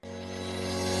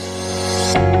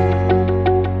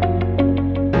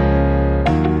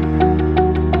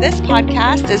This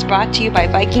podcast is brought to you by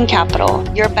Viking Capital,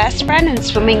 your best friend in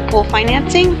swimming pool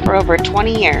financing for over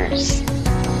 20 years.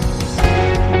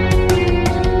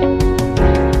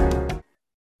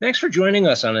 Thanks for joining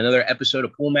us on another episode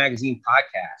of Pool Magazine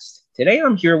Podcast. Today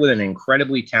I'm here with an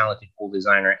incredibly talented pool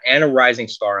designer and a rising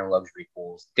star in luxury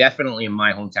pools. Definitely in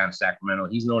my hometown of Sacramento.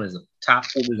 He's known as a top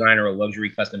pool designer of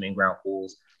luxury custom in-ground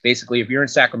pools. Basically, if you're in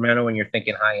Sacramento and you're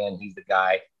thinking high-end, he's the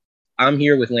guy. I'm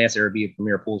here with Lance Irby of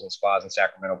Premier Pools and Spas in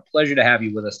Sacramento. Pleasure to have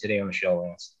you with us today on the show,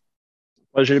 Lance.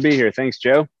 Pleasure to be here. Thanks,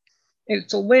 Joe. Hey,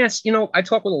 so Lance, I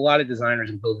talk with a lot of designers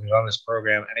and builders on this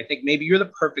program, and I think maybe you're the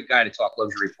perfect guy to talk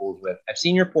luxury pools with. I've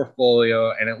seen your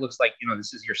portfolio, and it looks like,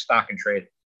 this is your stock and trade.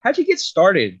 How'd you get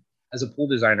started as a pool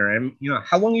designer? And,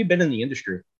 how long have you been in the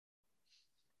industry?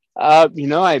 I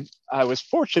was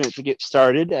fortunate to get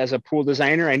started as a pool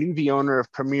designer. I knew the owner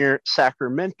of Premier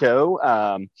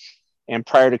Sacramento, and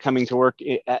prior to coming to work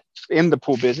in the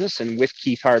pool business and with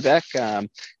Keith Harbeck,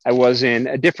 I was in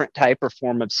a different type or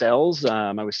form of sales.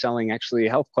 I was selling actually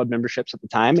health club memberships at the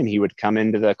time, and he would come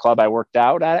into the club I worked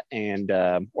out at and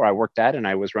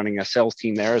I was running a sales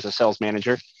team there as a sales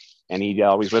manager. And he'd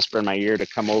always whisper in my ear to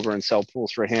come over and sell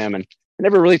pools for him. And I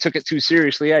never really took it too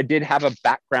seriously. I did have a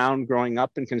background growing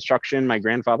up in construction. My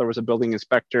grandfather was a building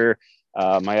inspector.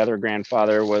 My other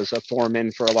grandfather was a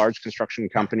foreman for a large construction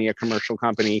company, a commercial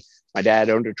company. My dad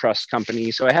owned a trust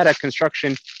company. So I had a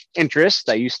construction interest.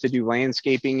 I used to do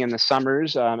landscaping in the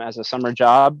summers as a summer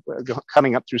job,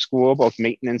 coming up through school, both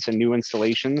maintenance and new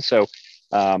installations. So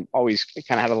always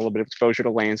kind of had a little bit of exposure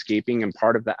to landscaping and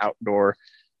part of the outdoor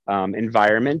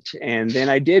environment. And then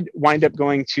I did wind up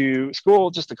going to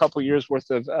school, just a couple years worth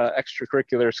of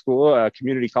extracurricular school,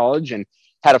 community college, and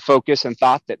had a focus and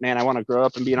thought that, man, I want to grow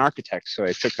up and be an architect. So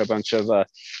I took a bunch of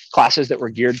classes that were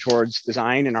geared towards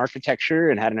design and architecture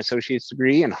and had an associate's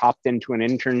degree and hopped into an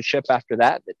internship after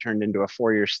that turned into a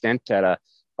 4-year stint at a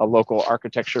local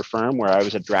architecture firm where I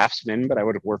was a draftsman, but I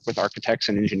would have worked with architects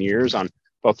and engineers on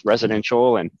both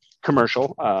residential and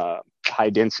commercial,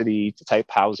 high density type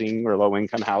housing or low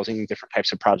income housing, different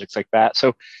types of projects like that.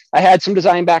 So I had some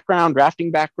design background,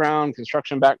 drafting background,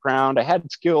 construction background. I had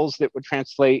skills that would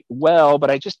translate well,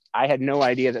 but I had no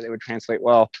idea that they would translate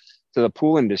well to the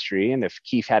pool industry. And if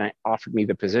Keith hadn't offered me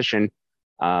the position,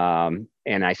 and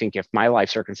I think if my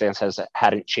life circumstances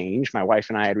hadn't changed, my wife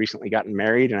and I had recently gotten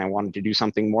married and I wanted to do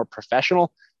something more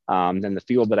professional than the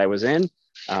field that I was in.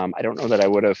 I don't know that I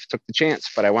would have took the chance,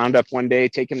 but I wound up one day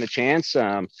taking the chance.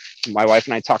 My wife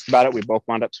and I talked about it. We both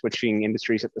wound up switching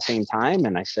industries at the same time.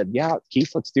 And I said, yeah,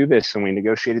 Keith, let's do this. And we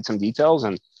negotiated some details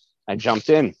and I jumped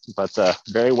in, but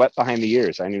very wet behind the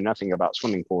ears. I knew nothing about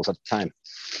swimming pools at the time.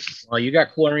 Well, you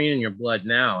got chlorine in your blood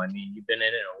now. I mean, you've been in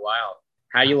it a while.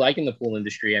 How are you liking the pool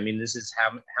industry? I mean, this is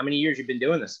how many years you've been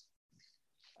doing this?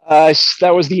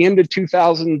 That was the end of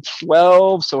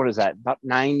 2012. So what is that? About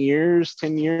 9 years,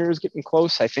 10 years, getting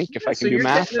close, I think, if I can do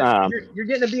math. You're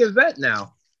getting to be a vet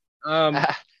now.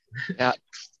 Yeah,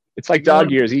 it's like dog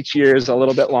years. Each year is a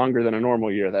little bit longer than a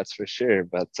normal year, that's for sure.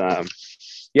 But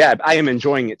yeah, I am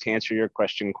enjoying it, to answer your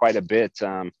question, quite a bit.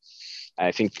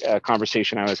 I think a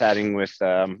conversation I was having with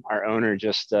our owner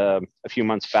just a few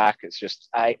months back is just,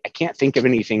 I can't think of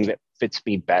anything that fits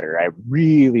me better. I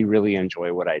really, really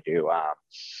enjoy what I do.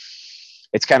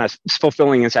 It's kind of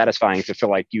fulfilling and satisfying to feel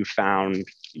like you found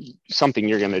something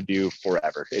you're going to do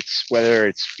forever. It's whether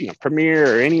it's,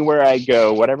 Premier or anywhere I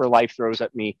go, whatever life throws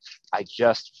at me, I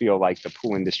just feel like the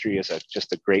pool industry is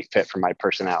just a great fit for my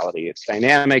personality. It's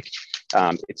dynamic.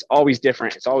 It's always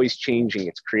different. It's always changing.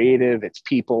 It's creative. It's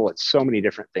people. It's so many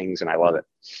different things, and I love it.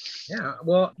 Yeah,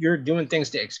 well, you're doing things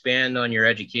to expand on your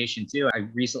education too. I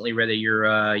recently read that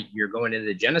you're going into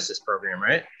the Genesis program,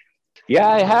 right? Yeah,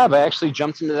 I have. I actually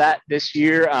jumped into that this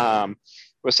year. It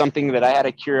was something that I had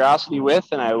a curiosity with,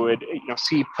 and I would,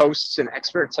 see posts and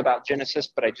experts about Genesis,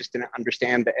 but I just didn't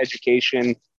understand the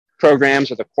education programs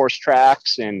or the course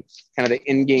tracks and kind of the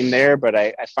end game there. But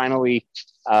I finally,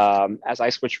 as I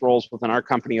switched roles within our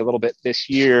company a little bit this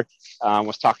year,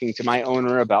 was talking to my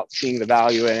owner about seeing the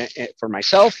value in it for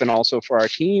myself and also for our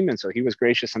team. And so he was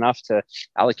gracious enough to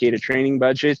allocate a training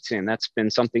budget. And that's been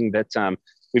something that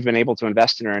we've been able to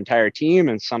invest in our entire team,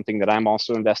 and something that I'm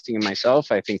also investing in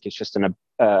myself. I think it's just an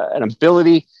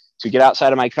ability to get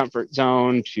outside of my comfort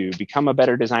zone, to become a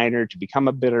better designer, to become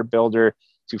a better builder,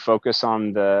 to focus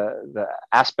on the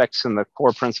aspects and the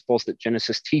core principles that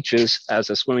Genesis teaches as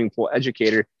a swimming pool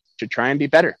educator, to try and be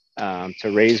better,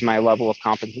 to raise my level of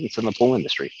competence in the pool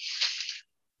industry.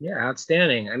 Yeah,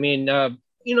 outstanding. I mean,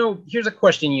 here's a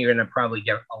question you're going to probably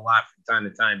get a lot from time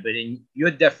to time, but in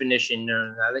your definition,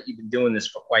 now that you've been doing this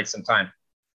for quite some time,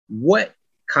 what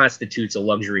constitutes a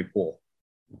luxury pool?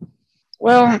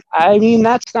 Well, I mean,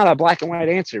 that's not a black and white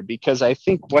answer, because I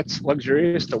think what's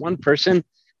luxurious to one person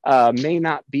may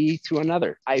not be to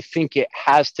another. I think it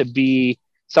has to be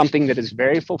something that is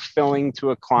very fulfilling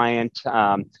to a client.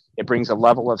 It brings a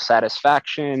level of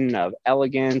satisfaction, of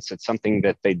elegance. It's something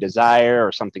that they desire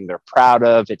or something they're proud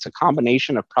of. It's a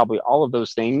combination of probably all of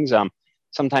those things.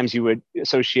 Sometimes you would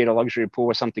associate a luxury pool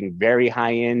with something very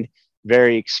high end,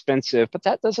 very expensive, but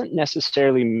that doesn't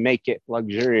necessarily make it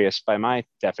luxurious by my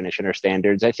definition or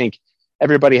standards. I think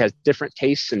everybody has different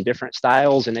tastes and different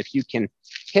styles. And if you can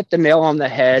hit the nail on the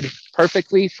head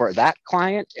perfectly for that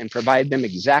client and provide them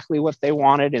exactly what they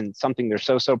wanted and something they're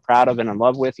so proud of and in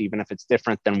love with, even if it's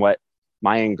different than what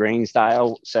my ingrained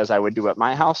style says I would do at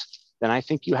my house, then I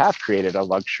think you have created a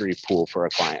luxury pool for a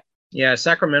client. Yeah,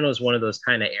 Sacramento is one of those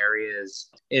kind of areas.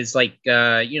 It's like,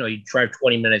 you drive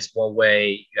 20 minutes one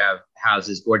way, you have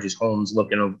houses, gorgeous homes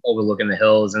overlooking the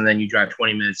hills, and then you drive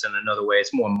 20 minutes in another way.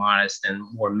 It's more modest and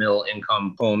more middle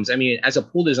income homes. I mean, as a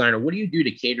pool designer, what do you do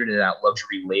to cater to that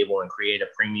luxury label and create a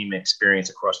premium experience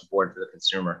across the board for the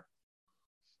consumer?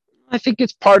 I think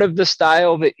it's part of the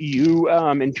style that you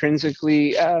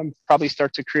intrinsically probably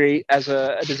start to create as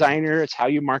a designer. It's how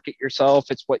you market yourself.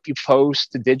 It's what you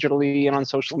post digitally and on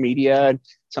social media, and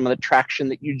some of the traction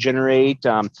that you generate.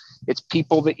 It's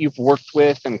people that you've worked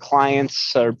with and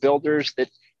clients or builders that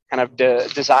kind of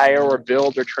desire or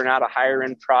build or turn out a higher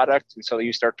end product. And so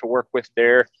you start to work with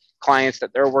their clients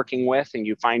that they're working with, and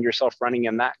you find yourself running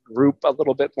in that group a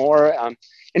little bit more.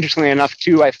 Interestingly enough,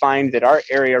 too, I find that our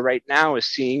area right now is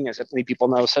seeing, as many people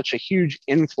know, such a huge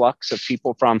influx of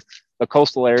people from the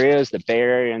coastal areas, the Bay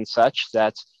Area and such,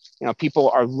 that people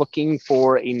are looking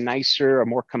for a nicer, a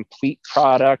more complete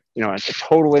product, a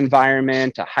total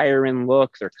environment, a higher end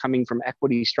look. They're coming from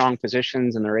equity strong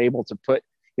positions, and they're able to put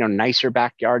nicer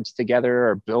backyards together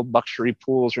or build luxury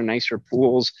pools or nicer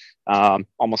pools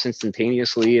almost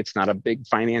instantaneously. It's not a big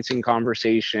financing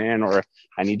conversation or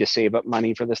I need to save up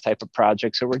money for this type of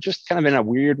project. So we're just kind of in a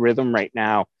weird rhythm right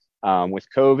now with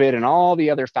COVID and all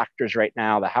the other factors right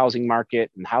now, the housing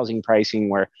market and housing pricing,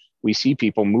 where we see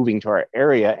people moving to our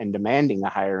area and demanding a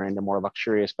higher end, a more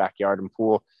luxurious backyard and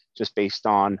pool just based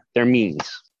on their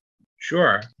means.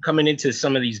 Sure. Coming into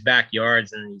some of these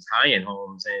backyards and these high-end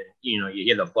homes, and you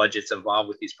hear the budgets involved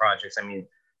with these projects. I mean,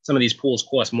 some of these pools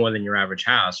cost more than your average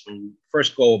house. When you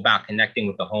first go about connecting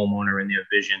with the homeowner and their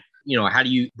vision, how do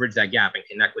you bridge that gap and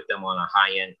connect with them on a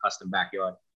high-end custom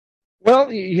backyard?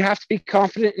 Well, you have to be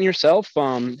confident in yourself.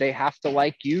 They have to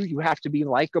like you. You have to be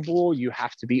likable. You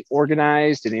have to be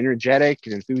organized and energetic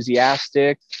and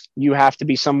enthusiastic. You have to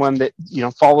be someone that,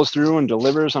 follows through and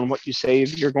delivers on what you say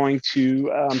you're going to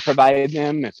provide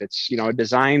them. If it's, a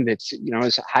design that's,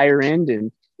 is higher end,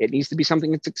 and it needs to be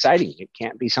something that's exciting. It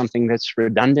can't be something that's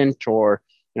redundant or,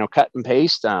 cut and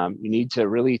paste. You need to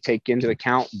really take into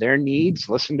account their needs,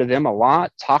 listen to them a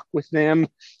lot, talk with them,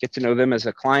 get to know them as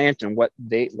a client and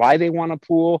why they want a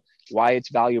pool, why it's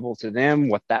valuable to them,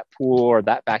 what that pool or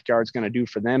that backyard is going to do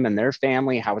for them and their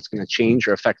family, how it's going to change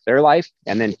or affect their life,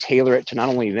 and then tailor it to not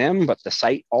only them, but the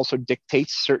site also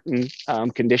dictates certain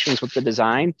conditions with the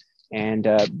design. And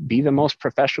be the most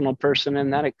professional person in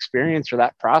that experience or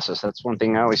that process. That's one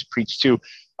thing I always preach to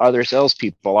other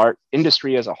salespeople. Our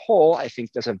industry as a whole, I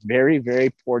think, does a very,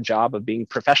 very poor job of being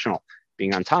professional,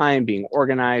 being on time, being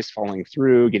organized, following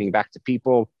through, getting back to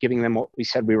people, giving them what we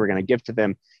said we were going to give to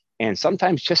them. And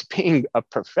sometimes just being a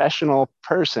professional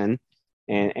person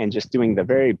and just doing the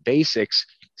very basics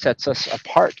sets us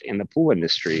apart in the pool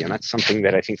industry. And that's something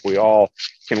that I think we all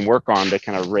can work on to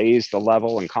kind of raise the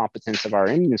level and competence of our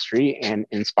industry and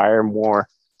inspire more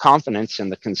confidence in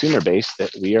the consumer base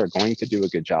that we are going to do a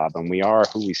good job and we are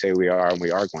who we say we are and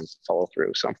we are going to follow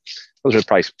through. So those are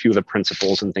probably a few of the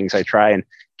principles and things I try and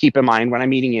keep in mind when I'm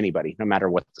meeting anybody, no matter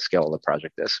what the scale of the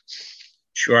project is.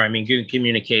 Sure. I mean, good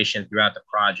communication throughout the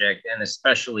project, and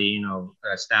especially,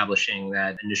 establishing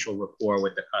that initial rapport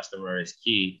with the customer is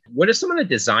key. What are some of the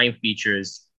design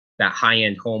features that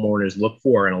high-end homeowners look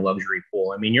for in a luxury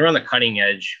pool? I mean, you're on the cutting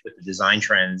edge with the design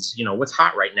trends. What's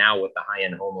hot right now with the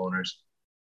high-end homeowners?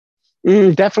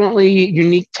 Definitely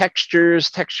unique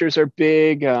textures. Textures are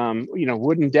big.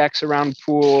 Wooden decks around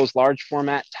pools, large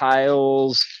format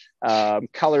tiles.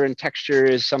 Color and texture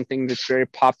is something that's very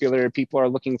popular. People are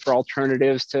looking for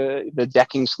alternatives to the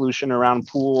decking solution around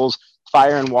pools.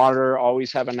 Fire and water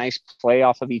always have a nice play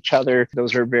off of each other.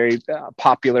 Those are very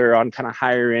popular on kind of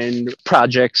higher end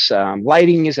projects.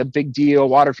 Lighting is a big deal.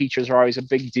 Water features are always a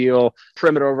big deal.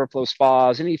 Perimeter overflow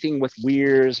spas, anything with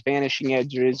weirs, vanishing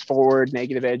edges, forward,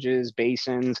 negative edges,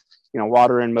 basins,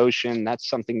 water in motion. That's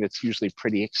something that's usually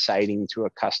pretty exciting to a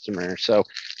customer. So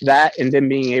that, and then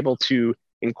being able to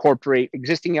incorporate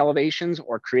existing elevations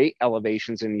or create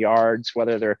elevations in yards,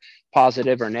 whether they're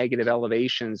positive or negative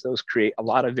elevations. Those create a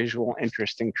lot of visual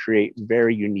interest and create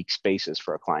very unique spaces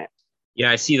for a client. Yeah,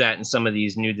 I see that in some of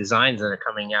these new designs that are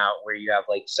coming out where you have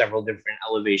like several different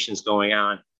elevations going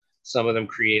on. Some of them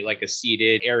create like a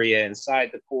seated area inside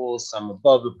the pool, some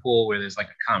above the pool where there's like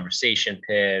a conversation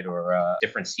pit or a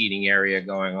different seating area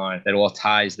going on that all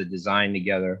ties the design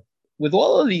together. With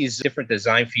all of these different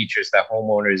design features that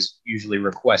homeowners usually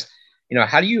request,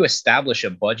 how do you establish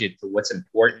a budget for what's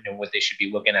important and what they should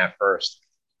be looking at first?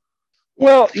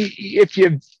 Well, if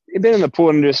you've been in the pool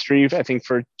industry, I think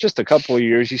for just a couple of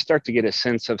years, you start to get a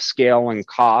sense of scale and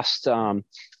cost.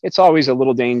 It's always a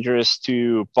little dangerous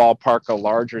to ballpark a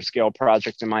larger scale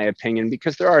project, in my opinion,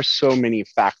 because there are so many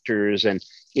factors and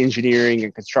engineering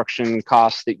and construction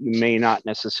costs that you may not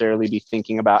necessarily be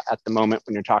thinking about at the moment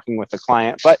when you're talking with a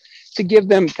client. But to give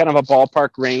them kind of a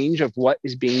ballpark range of what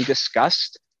is being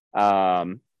discussed,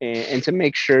 and to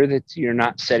make sure that you're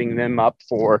not setting them up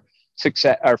for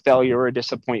success or failure or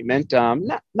disappointment.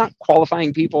 Not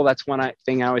qualifying people. That's one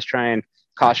thing I always try and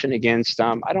caution against.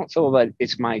 I don't feel that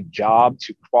it's my job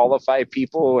to qualify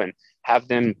people and have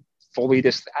them fully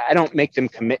I don't make them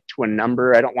commit to a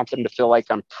number. I don't want them to feel like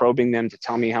I'm probing them to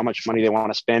tell me how much money they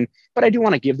want to spend, but I do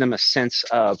want to give them a sense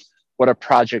of what a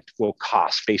project will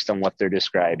cost based on what they're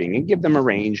describing and give them a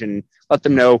range and let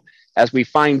them know as we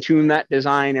fine tune that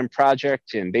design and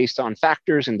project and based on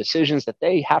factors and decisions that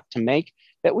they have to make,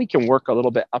 that we can work a little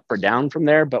bit up or down from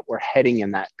there, but we're heading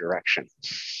in that direction.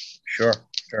 Sure.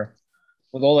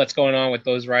 With all that's going on with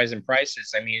those rising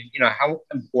prices, I mean, how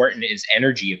important is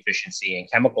energy efficiency and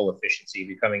chemical efficiency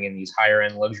becoming in these higher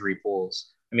end luxury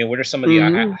pools? I mean, what are some of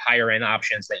the higher end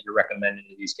options that you're recommending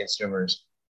to these consumers?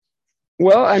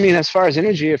 Well, I mean, as far as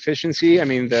energy efficiency, I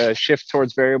mean, the shift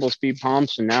towards variable speed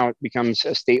pumps, and now it becomes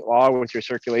a state law with your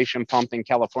circulation pump in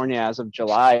California as of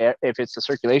July. If it's a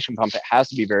circulation pump, it has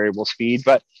to be variable speed.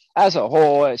 But as a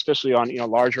whole, especially on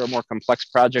larger or more complex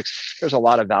projects, there's a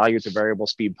lot of value to variable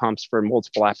speed pumps for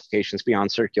multiple applications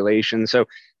beyond circulation. So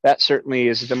that certainly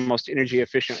is the most energy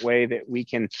efficient way that we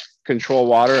can control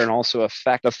water and also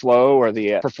affect the flow or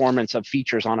the performance of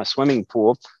features on a swimming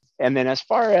pool. And then as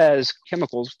far as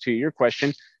chemicals, to your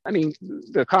question, I mean,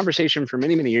 the conversation for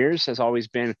many, many years has always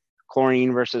been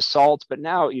chlorine versus salt. But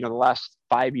now, the last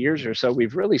 5 years or so,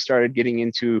 we've really started getting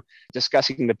into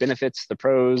discussing the benefits, the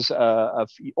pros of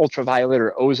ultraviolet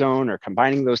or ozone, or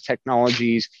combining those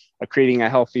technologies, creating a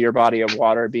healthier body of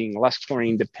water, being less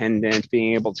chlorine dependent,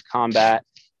 being able to combat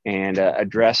and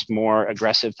address more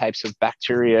aggressive types of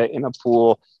bacteria in a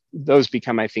pool. Those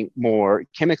become, I think, more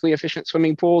chemically efficient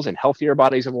swimming pools and healthier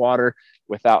bodies of water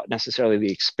without necessarily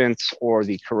the expense or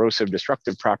the corrosive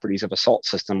destructive properties of a salt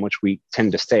system, which we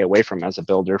tend to stay away from as a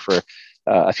builder for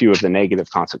a few of the negative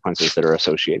consequences that are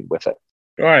associated with it.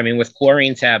 Sure. I mean, with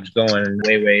chlorine tabs going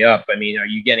way, way up, I mean, are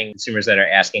you getting consumers that are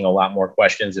asking a lot more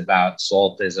questions about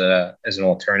salt as an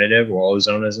alternative or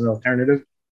ozone as an alternative?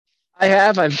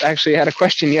 I've actually had a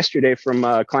question yesterday from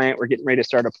a client we're getting ready to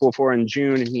start a pool for in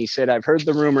June. And he said, I've heard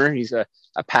the rumor. He's a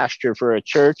pastor for a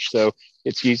church. So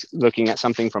he's looking at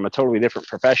something from a totally different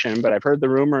profession, but I've heard the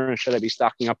rumor. Should I be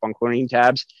stocking up on chlorine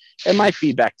tabs? And my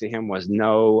feedback to him was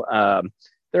no.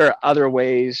 There are other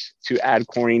ways to add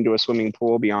chlorine to a swimming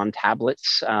pool beyond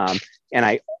tablets. And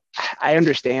I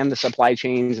understand the supply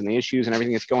chains and the issues and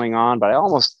everything that's going on, but I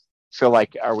almost feel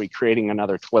like, are we creating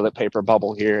another toilet paper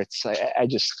bubble here? I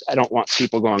don't want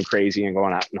people going crazy and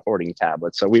going out and hoarding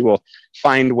tablets. So we will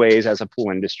find ways as a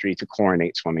pool industry to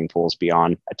chlorinate swimming pools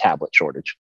beyond a tablet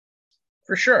shortage.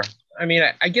 For sure. I mean,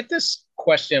 I get this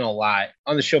question a lot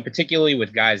on the show, particularly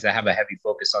with guys that have a heavy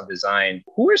focus on design.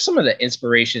 Who are some of the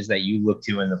inspirations that you look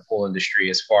to in the pool industry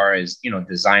as far as,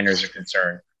 designers are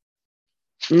concerned?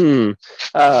 I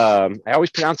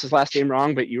always pronounce his last name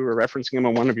wrong, but you were referencing him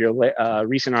in one of your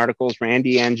recent articles,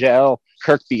 Randy Angel,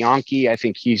 Kirk Bianchi. I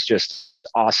think he's just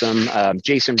awesome.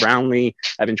 Jason Brownlee,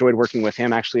 I've enjoyed working with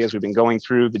him actually as we've been going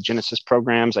through the Genesis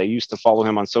programs. I used to follow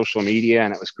him on social media,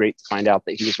 and it was great to find out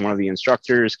that he was one of the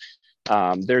instructors.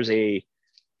 There's a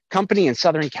company in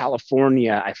Southern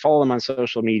California. I follow them on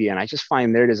social media, and I just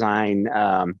find their design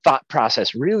thought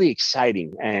process really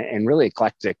exciting and really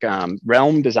eclectic.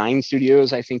 Realm Design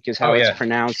Studios, I think is how it's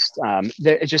pronounced.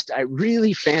 They're just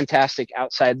really fantastic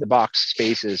outside the box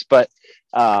spaces. But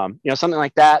something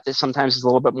like that sometimes is a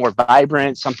little bit more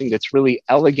vibrant, something that's really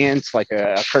elegant, like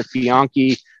a Kirk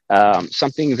Bianchi.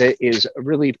 Something that is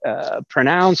really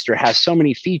pronounced or has so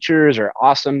many features or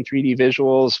awesome 3D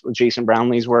visuals with Jason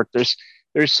Brownlee's work.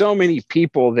 There's so many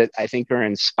people that I think are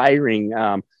inspiring,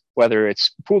 whether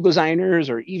it's pool designers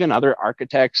or even other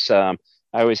architects.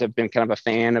 I always have been kind of a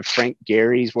fan of Frank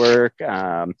Gehry's work.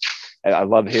 I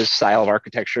love his style of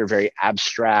architecture, very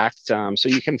abstract. So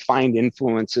you can find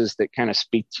influences that kind of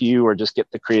speak to you or just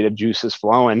get the creative juices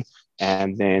flowing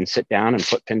and then sit down and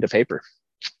put pen to paper.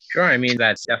 Sure. I mean,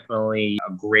 that's definitely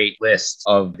a great list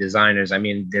of designers. I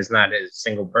mean, there's not a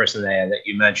single person there that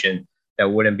you mentioned that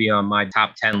wouldn't be on my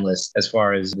top 10 list as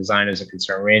far as designers are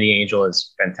concerned. Randy Angel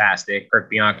is fantastic. Kirk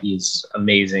Bianchi is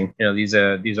amazing. You know, these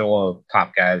are all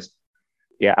top guys.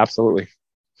 Yeah, absolutely.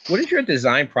 What is your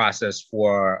design process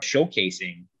for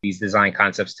showcasing these design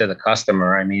concepts to the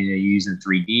customer? I mean, are you using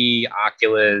 3D,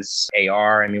 Oculus,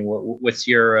 AR? I mean, what's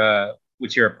your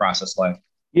process like?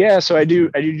 Yeah, so I do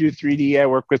 3D. I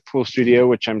work with Pool Studio,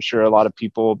 which I'm sure a lot of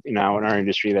people, in our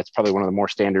industry, that's probably one of the more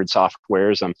standard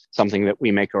softwares. Something that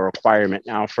we make a requirement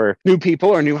now for new people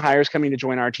or new hires coming to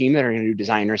join our team that are going to do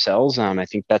design ourselves. I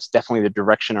think that's definitely the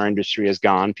direction our industry has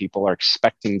gone. People are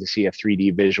expecting to see a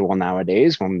 3D visual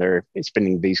nowadays when they're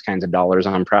spending these kinds of dollars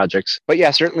on projects. But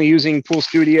yeah, certainly using Pool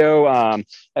Studio,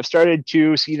 I've started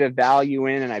to see the value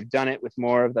in, and I've done it with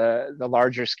more of the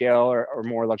larger scale or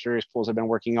more luxurious pools I've been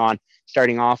working on,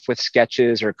 starting off with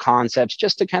sketches or concepts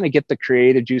just to kind of get the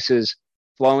creative juices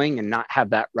flowing and not have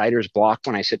that writer's block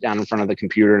when I sit down in front of the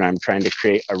computer and I'm trying to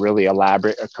create a really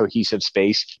elaborate or cohesive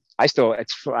space. I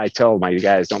tell my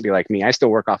guys, don't be like me. I still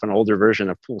work off an older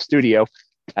version of Pool Studio.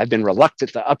 I've been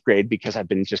reluctant to upgrade because I've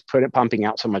been just pumping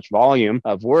out so much volume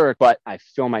of work, but I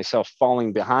feel myself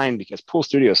falling behind because Pool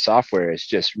Studio software is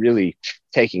just really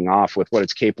taking off with what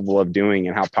it's capable of doing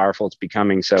and how powerful it's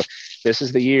becoming. So this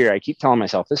is the year. I keep telling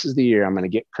myself, this is the year I'm going to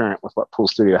get current with what Pool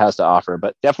Studio has to offer,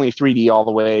 but definitely 3D all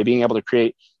the way, being able to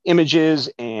create images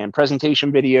and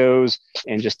presentation videos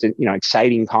and just,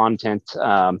 exciting content.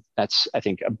 That's, I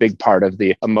think, a big part of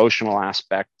the emotional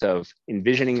aspect of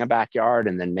envisioning a backyard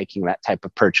and then making that type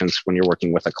of purchase when you're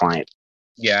working with a client.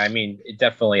 Yeah, I mean, it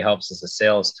definitely helps as a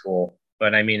sales tool.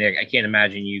 But I mean, I can't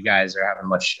imagine you guys are having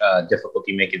much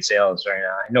difficulty making sales right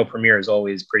now. I know Premier is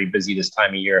always pretty busy this time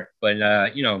of year, but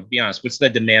be honest, what's the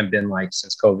demand been like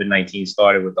since COVID-19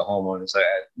 started with the homeowners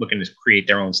looking to create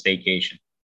their own staycation?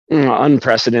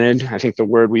 Unprecedented. I think the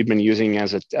word we've been using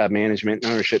as a management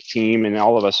and ownership team, and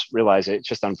all of us realize it's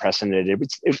just unprecedented.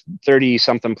 It's 30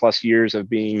 something plus years of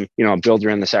being, a builder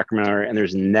in the Sacramento area, and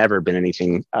there's never been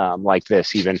anything like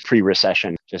this, even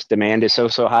pre-recession. Just demand is so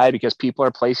high because people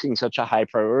are placing such a high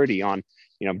priority on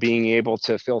being able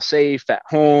to feel safe at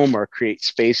home or create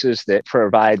spaces that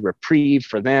provide reprieve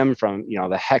for them from,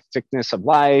 the hecticness of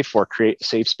life, or create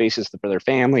safe spaces for their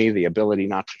family, the ability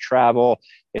not to travel.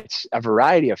 It's a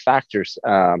variety of factors.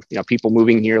 People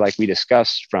moving here, like we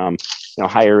discussed, from,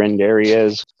 higher end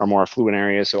areas or more affluent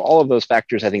areas. So all of those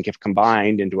factors, I think, have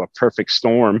combined into a perfect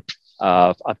storm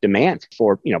of demand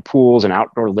for, pools and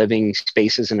outdoor living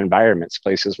spaces and environments,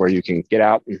 places where you can get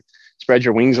out and spread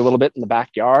your wings a little bit in the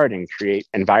backyard and create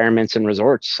environments and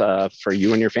resorts for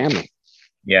you and your family.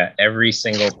 Yeah, every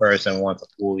single person wants a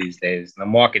pool these days. The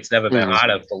market's never been hot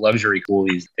for luxury pool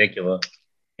in particular.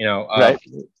 Right.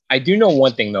 I do know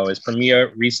one thing, though, is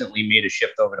Premier recently made a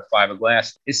shift over to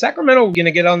fiberglass. Is Sacramento going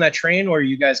to get on that train, or are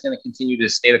you guys going to continue to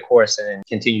stay the course and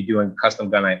continue doing custom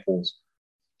gunite pools?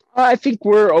 I think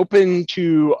we're open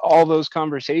to all those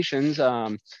conversations.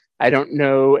 I don't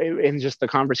know, in just the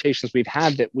conversations we've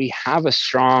had, that we have a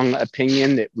strong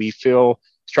opinion that we feel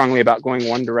strongly about going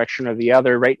one direction or the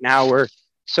other. Right now, we're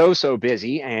so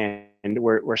busy and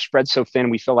we're spread so thin.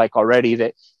 We feel like already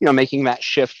that, making that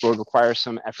shift will require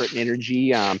some effort and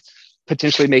energy,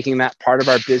 potentially making that part of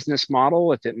our business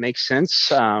model, if it makes sense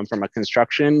from a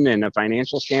construction and a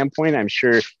financial standpoint. I'm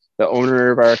sure the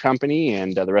owner of our company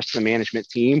and the rest of the management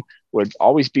team would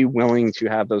always be willing to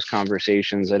have those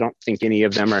conversations. I don't think any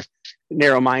of them are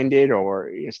narrow-minded, or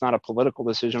it's not a political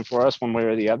decision for us one way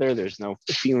or the other. There's no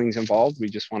feelings involved. We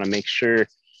just want to make sure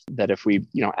that if we,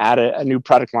 add a new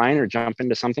product line or jump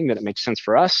into something, that it makes sense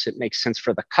for us, it makes sense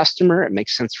for the customer, it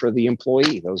makes sense for the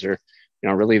employee. Those are,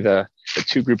 really the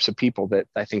two groups of people that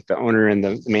I think the owner and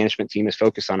the management team is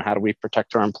focused on. How do we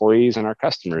protect our employees and our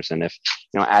customers? And if,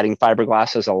 adding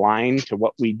fiberglass as a line to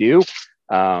what we do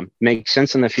makes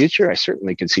sense in the future, I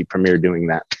certainly could see Premier doing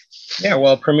that. Yeah,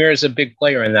 well, Premier is a big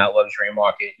player in that luxury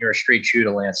market. You're a straight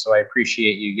shooter, Lance, so I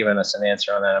appreciate you giving us an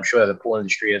answer on that. I'm sure the pool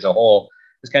industry as a whole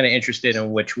is kind of interested in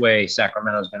which way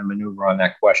Sacramento is going to maneuver on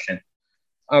that question.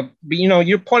 But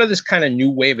you're part of this kind of new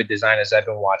wave of designers I've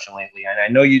been watching lately, and I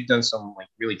know you've done some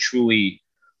really truly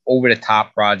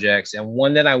over-the-top projects. And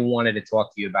one that I wanted to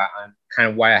talk to you about, and kind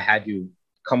of why I had you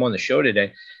come on the show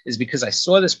today, is because I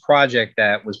saw this project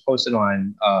that was posted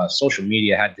on social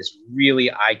media, had this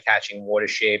really eye-catching water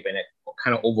shape, and it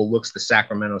kind of overlooks the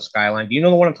Sacramento skyline. Do you know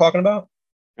the one I'm talking about?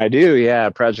 I do, yeah.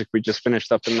 A project we just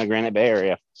finished up in the Granite Bay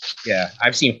area. Yeah,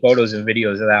 I've seen photos and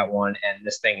videos of that one, and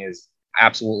this thing is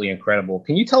absolutely incredible.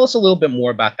 Can you tell us a little bit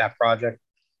more about that project?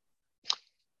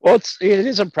 Well, it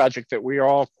is a project that we are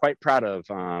all quite proud of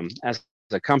as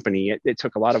a company. It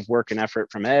took a lot of work and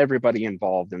effort from everybody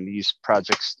involved, and these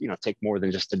projects, take more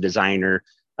than just a designer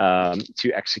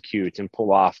to execute and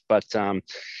pull off. But I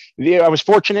was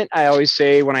fortunate. I always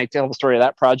say when I tell the story of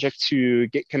that project to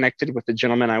get connected with the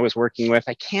gentleman I was working with.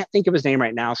 I can't think of his name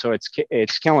right now, so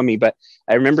it's killing me. But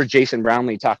I remember Jason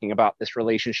Brownlee talking about this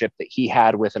relationship that he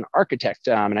had with an architect,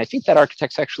 and I think that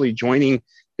architect's actually joining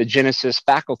the Genesis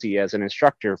faculty as an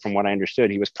instructor. From what I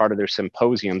understood, he was part of their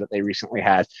symposium that they recently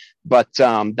had. But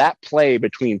that play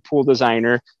between pool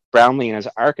designer Brownlee and his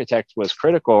architect was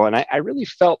critical, and I really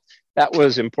felt that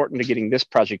was important to getting this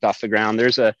project off the ground.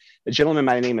 There's a gentleman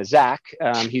by the name of Zach.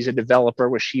 He's a developer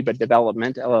with Sheba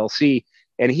Development, LLC,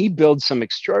 and he builds some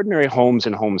extraordinary homes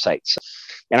and home sites.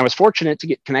 And I was fortunate to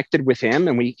get connected with him,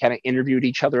 and we kind of interviewed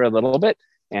each other a little bit.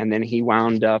 And then he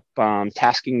wound up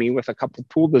tasking me with a couple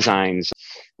pool designs.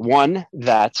 One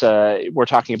that we're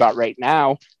talking about right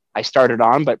now, I started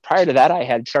on, but prior to that, I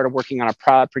had started working on a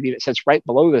property that sits right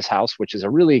below this house, which is a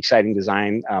really exciting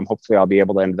design. Hopefully I'll be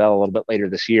able to unveil a little bit later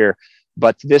this year.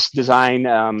 But this design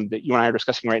that you and I are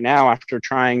discussing right now, after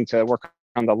trying to work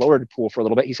on the lower pool for a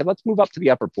little bit, he said, let's move up to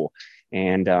the upper pool.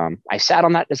 And I sat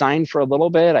on that design for a little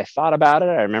bit. I thought about it.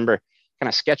 I remember kind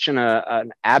of sketching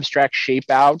an abstract shape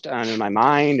out in my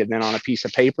mind and then on a piece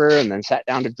of paper, and then sat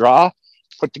down to draw.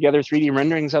 Put together 3D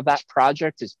renderings of that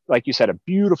project. It's, like you said, a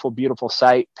beautiful, beautiful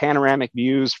site, panoramic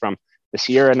views from the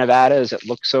Sierra Nevadas. It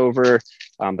looks over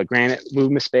the Granite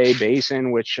Loomis Bay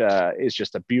Basin, which is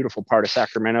just a beautiful part of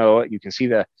Sacramento. You can see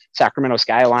the Sacramento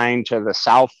skyline to the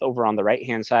south over on the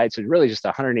right-hand side. So really just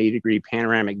a 180-degree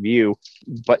panoramic view.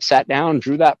 But sat down,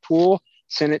 drew that pool,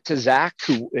 sent it to Zach,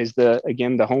 who is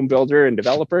the home builder and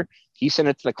developer. He sent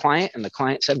it to the client, and the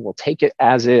client said, we'll take it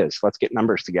as is. Let's get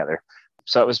numbers together.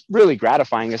 So it was really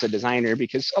gratifying as a designer,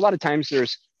 because a lot of times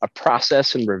there's a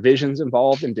process and revisions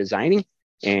involved in designing,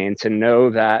 and to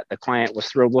know that the client was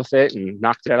thrilled with it and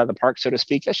knocked it out of the park, so to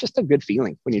speak, that's just a good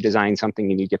feeling when you design something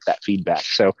and you get that feedback.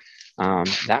 So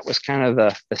that was kind of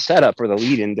the setup or the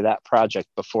lead into that project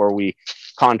before we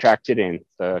contracted and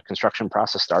the construction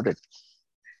process started.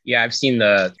 Yeah, I've seen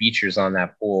the features on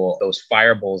that pool. Those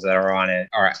fire bowls that are on it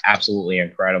are absolutely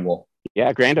incredible.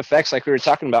 Yeah, Grand Effects, like we were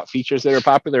talking about, features that are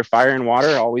popular. Fire and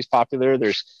water, always popular.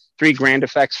 There's 3 Grand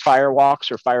Effects fire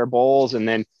walks or fire bowls. And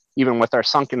then even with our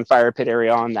sunken fire pit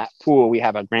area on that pool, we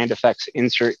have a Grand Effects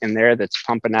insert in there that's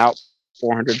pumping out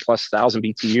 400,000+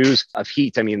 BTUs of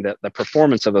heat. I mean, the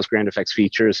performance of those Grand Effects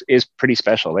features is pretty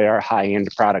special. They are high-end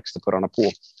products to put on a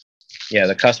pool. Yeah,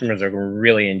 the customers are going to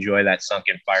really enjoy that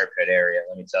sunken fire pit area,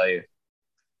 let me tell you.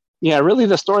 Yeah, really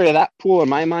the story of that pool in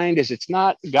my mind is it's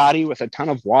not gaudy with a ton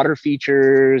of water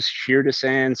features, shear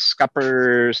descents,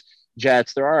 scuppers,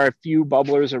 jets. There are a few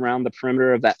bubblers around the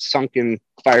perimeter of that sunken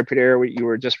fire pit area you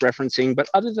were just referencing. But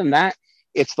other than that,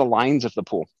 it's the lines of the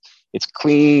pool. It's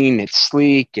clean, it's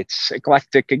sleek, it's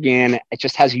eclectic again. It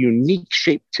just has a unique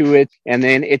shape to it. And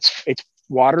then it's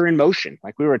water in motion,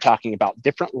 like we were talking about,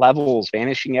 different levels,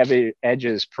 vanishing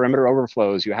edges, perimeter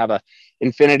overflows. You have a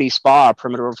infinity spa, a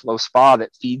perimeter overflow spa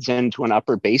that feeds into an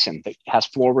upper basin that has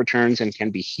floor returns and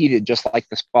can be heated just like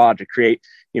the spa to create,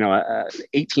 a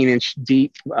 18-inch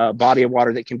deep body of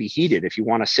water that can be heated if you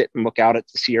want to sit and look out at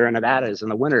the Sierra Nevadas in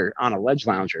the winter on a ledge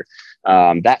lounger.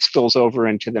 That spills over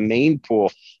into the main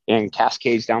pool and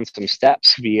cascades down some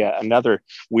steps via another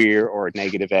weir or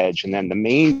negative edge. And then the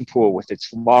main pool with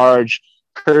its large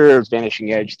curved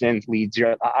vanishing edge then leads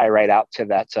your eye right out to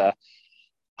that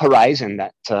horizon,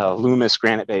 that Loomis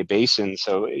Granite Bay Basin.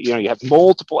 So, you have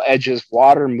multiple edges,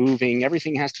 water moving,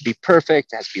 everything has to be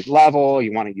perfect, it has to be level.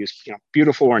 You want to use,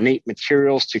 beautiful ornate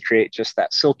materials to create just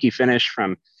that silky finish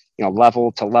from,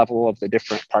 level to level of the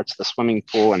different parts of the swimming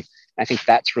pool. And I think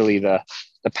that's really the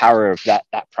power of that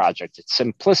project. It's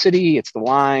simplicity, it's the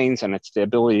lines, and it's the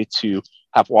ability to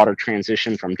have water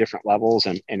transition from different levels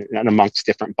and amongst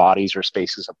different bodies or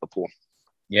spaces of the pool.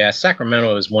 Yeah,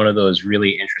 Sacramento is one of those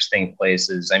really interesting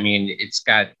places. I mean, it's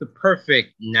got the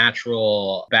perfect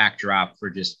natural backdrop for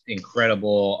just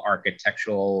incredible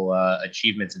architectural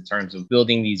achievements in terms of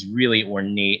building these really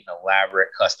ornate, elaborate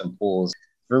custom pools.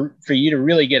 For you to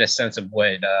really get a sense of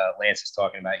what Lance is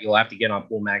talking about, you'll have to get on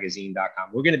poolmagazine.com.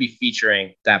 We're going to be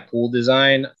featuring that pool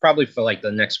design probably for like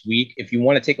the next week. If you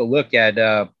want to take a look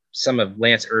at some of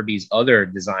Lance Irby's other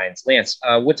designs, Lance,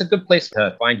 what's a good place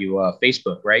to find you?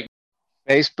 Facebook, right?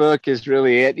 Facebook is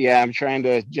really it. Yeah, I'm trying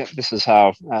to. This is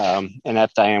how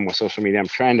inept I am with social media. I'm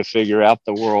trying to figure out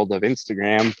the world of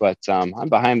Instagram, but I'm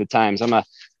behind the times.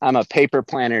 I'm a paper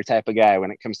planner type of guy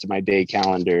when it comes to my day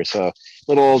calendar. So a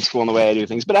little old school in the way I do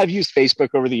things. But I've used Facebook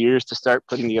over the years to start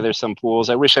putting together some pools.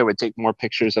 I wish I would take more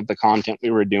pictures of the content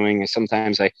we were doing.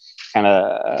 Sometimes I kind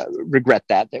of regret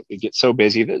that we get so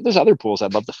busy. There's other pools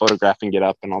I'd love to photograph and get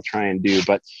up, and I'll try and do.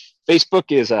 But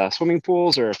Facebook is swimming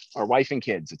pools or wife and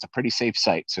kids. It's a pretty safe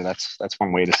site. So that's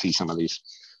one way to see some of these.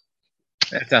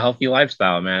 That's a healthy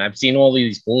lifestyle, man. I've seen all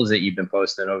these pools that you've been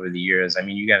posting over the years. I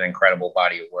mean, you got an incredible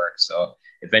body of work. So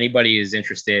if anybody is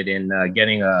interested in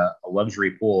getting a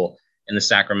luxury pool in the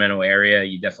Sacramento area,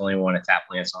 you definitely want to tap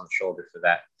Lance on the shoulder for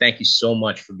that. Thank you so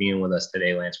much for being with us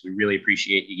today, Lance. We really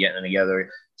appreciate you getting together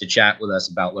to chat with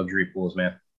us about luxury pools,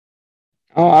 man.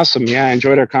 Oh, awesome. Yeah, I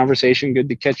enjoyed our conversation. Good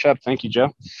to catch up. Thank you,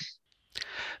 Joe.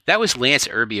 That was Lance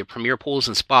Irby of Premier Pools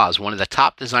and Spas, one of the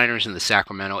top designers in the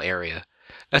Sacramento area.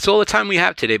 That's all the time we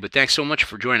have today, but thanks so much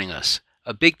for joining us.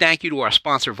 A big thank you to our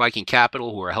sponsor, Viking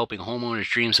Capital, who are helping homeowners'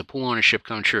 dreams of pool ownership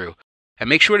come true. And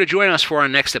make sure to join us for our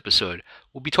next episode.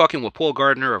 We'll be talking with Paul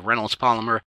Gardner of Reynolds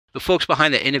Polymer, the folks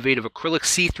behind the innovative acrylic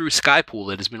see-through sky pool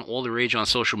that has been all the rage on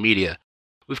social media.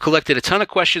 We've collected a ton of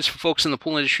questions from folks in the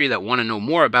pool industry that want to know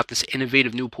more about this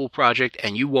innovative new pool project,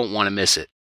 and you won't want to miss it.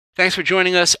 Thanks for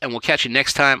joining us, and we'll catch you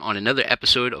next time on another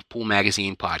episode of Pool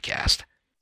Magazine Podcast.